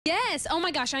Yes. Oh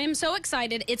my gosh, I am so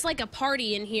excited. It's like a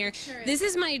party in here. Sure. This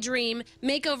is my dream.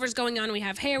 Makeovers going on. We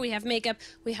have hair, we have makeup,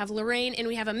 we have Lorraine, and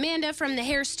we have Amanda from the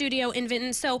hair studio in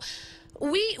Vinton. So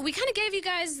we kind of gave you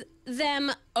guys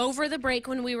them over the break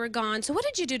when we were gone. So what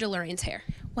did you do to Lorraine's hair?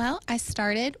 Well, I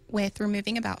started with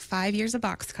removing about 5 years of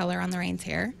box color on Lorraine's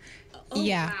hair. Oh,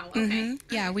 yeah. Wow. Okay.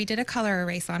 Yeah, we did a color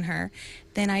erase on her.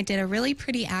 Then I did a really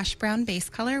pretty ash brown base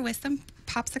color with some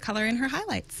pops of color in her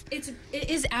highlights. It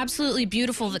is absolutely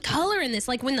beautiful. The color in this,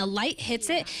 like when the light hits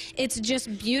it, it's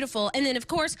just beautiful. And then, of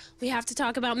course, we have to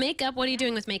talk about makeup. What are you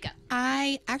doing with makeup?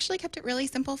 I actually kept it really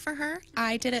simple for her.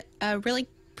 I did a really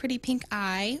pretty pink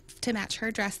eye to match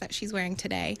her dress that she's wearing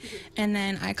today. And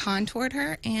then I contoured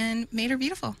her and made her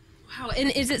beautiful. Wow.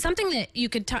 And is it something that you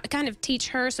could kind of teach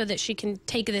her so that she can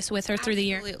take this with her through the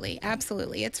year? Absolutely.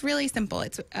 Absolutely. It's really simple.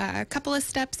 It's a couple of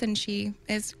steps and she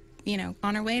is, you know,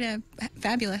 on her way to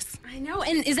fabulous. I know.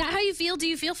 And is that how you feel? Do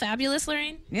you feel fabulous,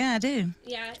 Lorraine? Yeah, I do.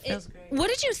 Yeah. Feels great. What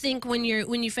did you think when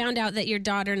you found out that your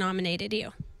daughter nominated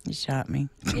you? It shocked me.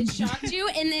 It shocked you?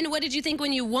 And then what did you think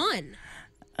when you won?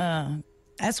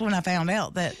 That's when I found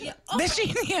out that, Oh. that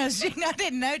I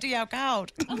didn't know till y'all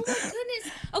called. Oh, my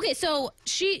goodness. Okay, so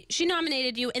she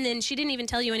nominated you, and then she didn't even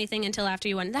tell you anything until after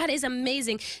you won. That is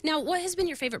amazing. Now, what has been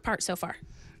your favorite part so far?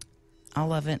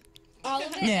 All of it. All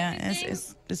of it? Yeah,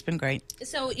 Everything? it's been great.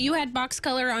 So you had box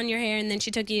color on your hair, and then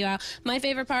she took you out. My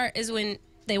favorite part is when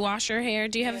they wash your hair.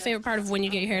 Do you have a favorite part of when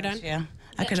you get your hair done? Yeah.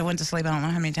 I could have went to sleep I don't know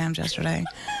how many times yesterday.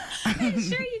 I'm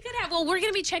sure you could have. Well, we're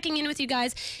going to be checking in with you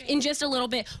guys in just a little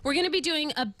bit. We're going to be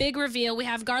doing a big reveal. We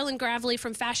have Garland Gravely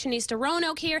from Fashionista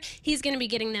Roanoke here. He's going to be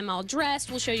getting them all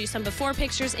dressed. We'll show you some before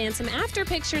pictures and some after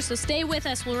pictures, so stay with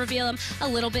us. We'll reveal them a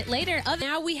little bit later.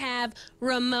 Now we have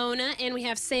Ramona and we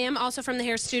have Sam, also from the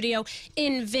hair studio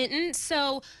in Vinton.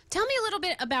 So tell me a little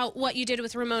bit about what you did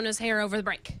with Ramona's hair over the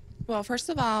break. Well, first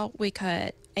of all, we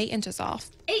cut 8 inches off.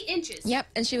 8 inches? Yep,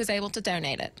 and she was able to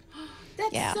donate it.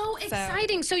 That's so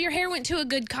exciting. So your hair went to a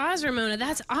good cause, Ramona.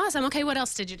 That's awesome. Okay, what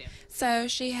else did you do? So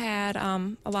she had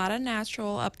a lot of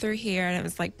natural up through here, and it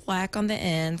was like black on the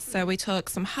ends. So we took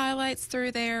some highlights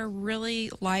through there, really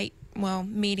light, well,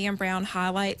 medium brown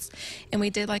highlights, and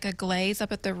we did like a glaze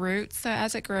up at the roots. So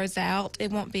as it grows out, it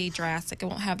won't be drastic. It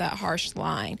won't have that harsh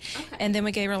line. Okay. And then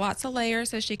we gave her lots of layers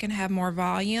so she can have more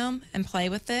volume and play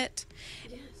with it.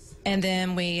 And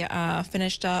then we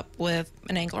finished up with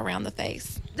an angle around the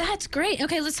face. That's great.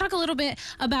 Okay, let's talk a little bit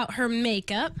about her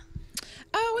makeup.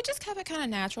 Oh, we just kept it kind of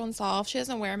natural and soft. She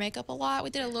doesn't wear makeup a lot. We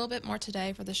did a little bit more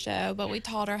today for the show, but we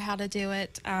taught her how to do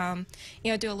it.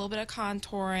 You know, do a little bit of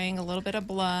contouring, a little bit of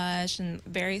blush, and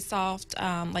very soft,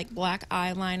 like black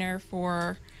eyeliner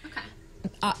for... Okay.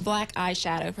 Black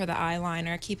eyeshadow for the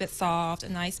eyeliner. Keep it soft, a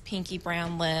nice pinky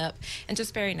brown lip, and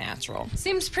just very natural.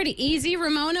 Seems pretty easy.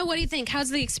 Ramona, what do you think? How's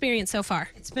the experience so far?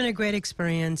 It's been a great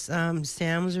experience.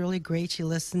 Sam was really great. She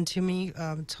listened to me,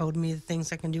 told me the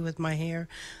things I can do with my hair.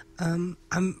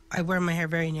 I wear my hair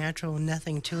very natural,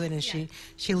 nothing to it, and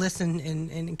she listened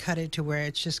and cut it to where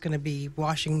it's just going to be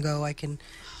wash and go. I can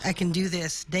do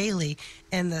this daily,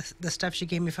 and the stuff she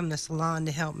gave me from the salon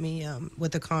to help me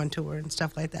with the contour and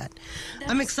stuff like that.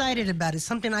 I'm excited about it.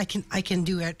 Something I can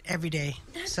do it every day.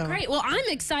 That's great. Well, I'm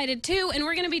excited too, and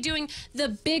we're going to be doing the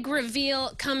big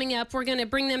reveal coming up. We're going to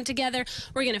bring them together.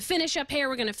 We're going to finish up hair.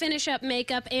 We're going to finish up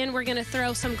makeup, and we're going to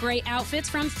throw some great outfits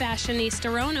from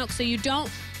Fashionista Roanoke. So you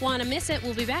don't want to miss it.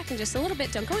 We'll be back in just a little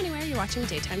bit. Don't go anywhere. You're watching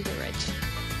Daytime Blue Ridge.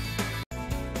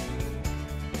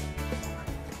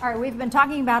 All right, we've been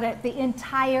talking about it the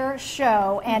entire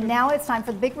show, and now it's time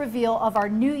for the big reveal of our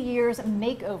New Year's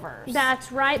makeovers.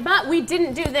 That's right, but we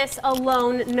didn't do this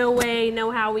alone. No way, no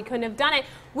how. We couldn't have done it.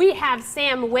 We have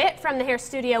Sam Witt from the hair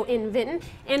studio in Vinton,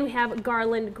 and we have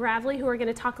Garland Gravely, who are going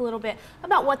to talk a little bit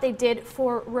about what they did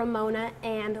for Ramona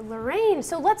and Lorraine.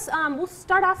 So let's we'll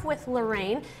start off with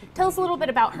Lorraine. Tell us a little bit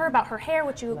about her hair,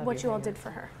 what you all did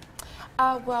for her.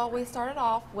 Well, we started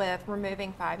off with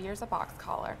removing 5 years of box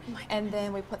color, and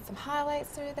then we put some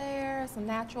highlights through there, some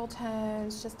natural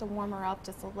tones, just to warm her up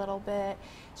just a little bit.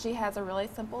 She has a really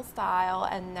simple style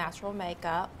and natural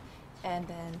makeup, and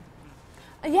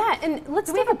then yeah, and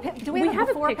let's do we have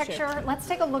a before picture? Let's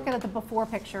take a look at the before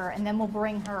picture, and then we'll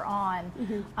bring her on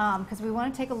because we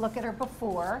want to take a look at her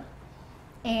before.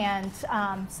 And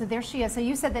so there she is. So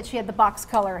you said that she had the box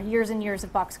color, years and years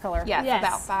of box color. Yes,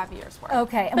 about 5 years worth.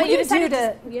 Okay, and what do you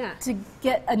do to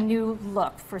get a new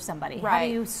look for somebody? Right. How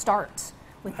do you start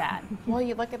with that? Well,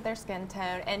 you look at their skin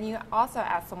tone, and you also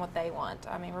ask them what they want.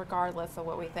 I mean, regardless of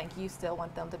what we think, you still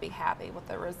want them to be happy with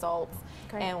the results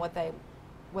and what they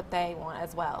what they want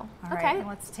as well. All right, Okay. and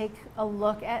let's take a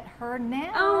look at her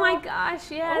now. Oh my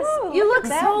gosh, yes. Ooh, You look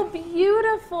look at so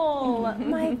beautiful.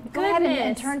 My Go ahead and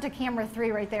goodness. turn to camera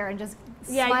 3 right there and just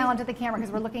Yeah, smile you- into the camera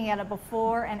because we're looking at a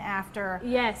before and after.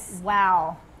 Yes.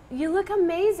 Wow. You look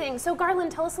amazing. So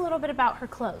Garland, tell us a little bit about her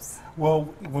clothes. Well,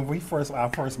 when I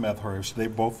first met her, they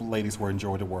both ladies were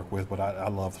enjoyed to work with, but I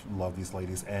love these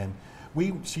ladies. And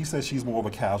she said she's more of a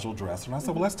casual dresser, and I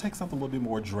said, well, let's take something a little bit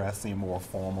more dressy and more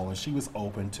formal. And she was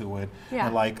open to it. Yeah.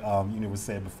 And like was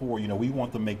said before, we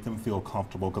want to make them feel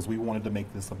comfortable because we wanted to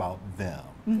make this about them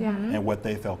Yeah. and what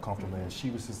they felt comfortable in. She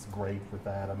was just great with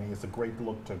that. I mean, it's a great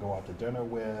look to go out to dinner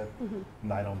with,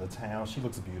 night on the town. She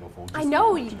looks beautiful. I Just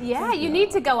know, beautiful. yeah, you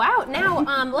need to go out. Now,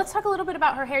 let's talk a little bit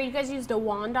about her hair. You guys used a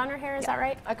wand on her hair, is that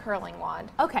right? A curling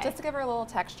wand. Okay. Just to give her a little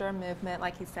texture and movement,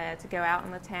 like you said, to go out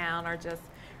in the town or just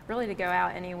really to go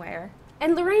out anywhere.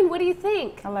 And Lorraine, what do you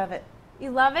think? I love it. You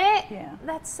love it? Yeah.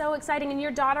 That's so exciting. And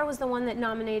your daughter was the one that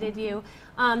nominated you.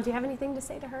 Do you have anything to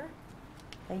say to her?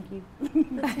 Thank you.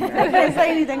 I can't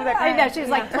say anything about I know, she was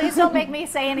like, please don't make me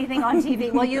say anything on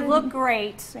TV. Well, you look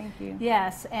great. Thank you.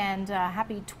 Yes, and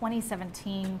happy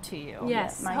 2017 to you.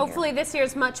 Yes. mine Hopefully this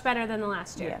year's much better than the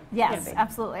last year. Yeah. Yes, Gonna be.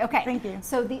 absolutely. Okay. Thank you.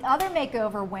 So the other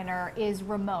makeover winner is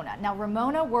Ramona. Now,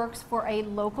 Ramona works for a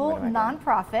local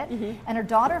nonprofit, and her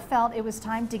daughter felt it was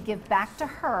time to give back to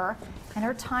her and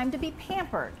her time to be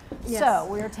pampered. Yes.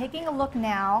 So we are taking a look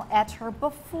now at her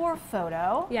before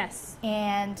photo. Yes.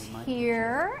 And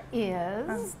here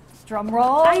is, drum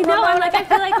roll. I know, I'm like, I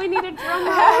feel like we need a drum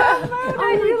roll. Oh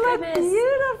my You look goodness.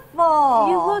 beautiful.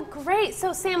 You look great.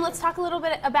 So Sam, let's talk a little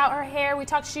bit about her hair. We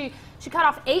talked, she cut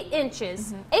off 8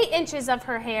 inches, 8 inches of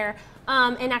her hair,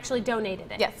 and actually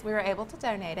donated it. Yes, we were able to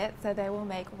donate it, so they will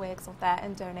make wigs with that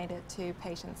and donate it to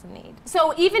patients in need.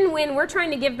 So even when we're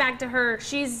trying to give back to her,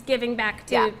 she's giving back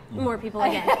to more people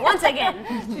again. Once again.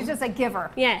 She's just a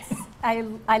giver. Yes.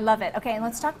 I love it. Okay, and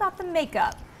let's talk about the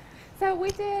makeup. So we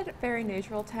did very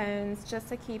neutral tones just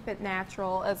to keep it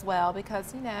natural as well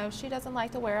because, she doesn't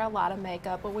like to wear a lot of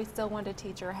makeup, but we still wanted to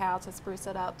teach her how to spruce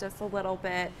it up just a little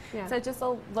bit. Yeah. So just a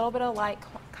little bit of light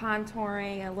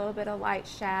contouring, a little bit of light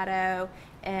shadow,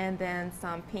 and then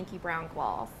some pinky brown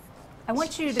gloss. I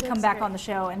want you to come looks back great. on the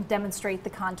show and demonstrate the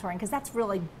contouring because that's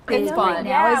really It's big fun. right now,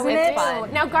 Yeah, isn't it's it?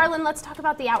 fun. Now, Garland, let's talk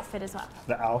about the outfit as well.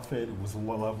 The outfit was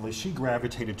lovely. She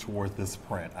gravitated toward this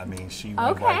print. I mean, she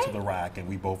went right Okay. to the rack, and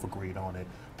we both agreed on it.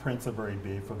 Prints are very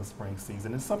big for the spring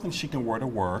season. It's something she can wear to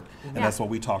work, and that's what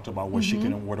we talked about, what she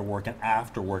can wear to work and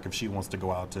after work if she wants to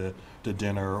go out to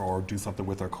dinner or do something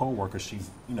with her coworkers. She's,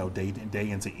 day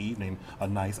into evening, a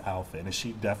nice outfit. And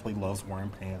she definitely loves wearing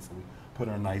pants. So we put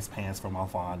her in nice pants from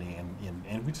Alfani,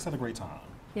 and we just had a great time.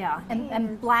 Yeah,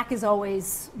 and black is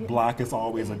always Black is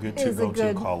always a good Is a go-to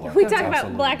good- color. We talk about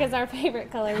Absolutely. black as our favorite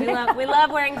color. We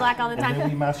love wearing black all the And then time.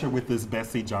 we match her with this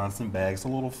Bessie Johnson bag. It's a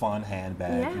little fun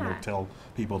handbag. Yeah. Tell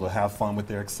people to have fun with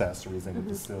their accessories and with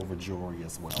the silver jewelry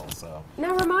as well. So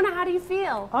Now, Ramona, how do you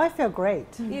feel? Oh, I feel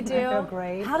great. You do? I feel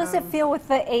great. How does it feel with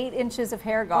the 8 inches of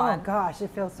hair Oh gone? gosh, it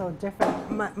feels so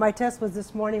different. My test was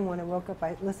this morning when I woke up.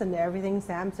 I listened to everything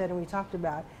Sam said and we talked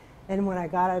about. And when I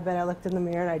got out of bed, I looked in the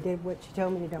mirror and I did what she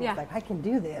told me to do. I Yeah. was like, I can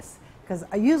do this. Because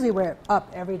I usually wear it up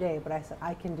every day, but I said,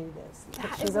 I can do this.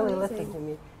 That She is really amazing. listened to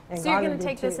me. And So you're Garland going to did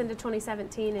take this too. into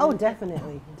 2017 and Oh,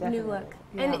 definitely. new look.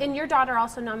 Yeah. And your daughter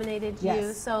also nominated you.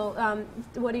 Yes. So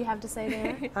what do you have to say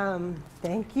there?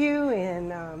 Thank you.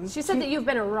 And She said that you've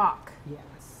been a rock.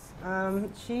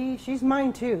 yes. She's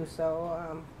mine too.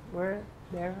 So we're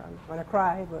there. I'm gonna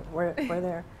cry, but we're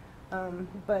there.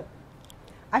 But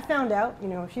I found out,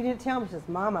 she didn't tell me. She says,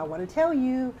 Mom, I want to tell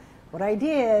you what I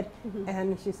did.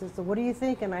 And she says, so what do you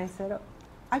think? And I said, oh,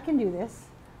 I can do this.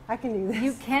 I can do this.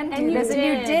 You can And do you this, and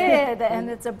you did. did, and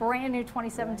it's a brand new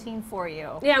 2017 for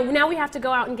you. Yeah, now we have to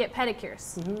go out and get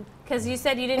pedicures. Because you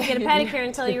said you didn't get a pedicure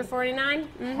until you were 49.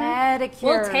 Pedicures.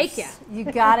 We'll take ya. You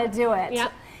got to do it.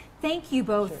 Yep. Thank you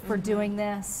both for doing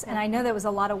this, and I know there was a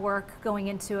lot of work going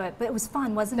into it, but it was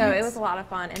fun, wasn't it? No, it was a lot of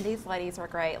fun, and these ladies were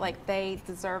great. Like, they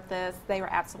deserved this. They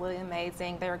were absolutely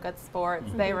amazing. They were good sports.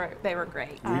 They were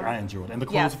great. I enjoyed it. And the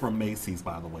clothes Yes. are from Macy's,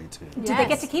 by the way, too. Did they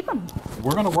get to keep them?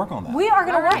 We're going to work on that. We are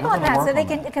going to work We're on gonna that, work so they on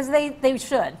can, that. because they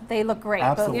should. They look great. both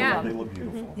of Absolutely. Yeah. them. They look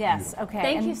beautiful. Yes. Beautiful. Okay.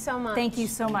 Thank and you so much. Thank you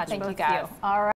so much, Thank you, both guys. of you. All right.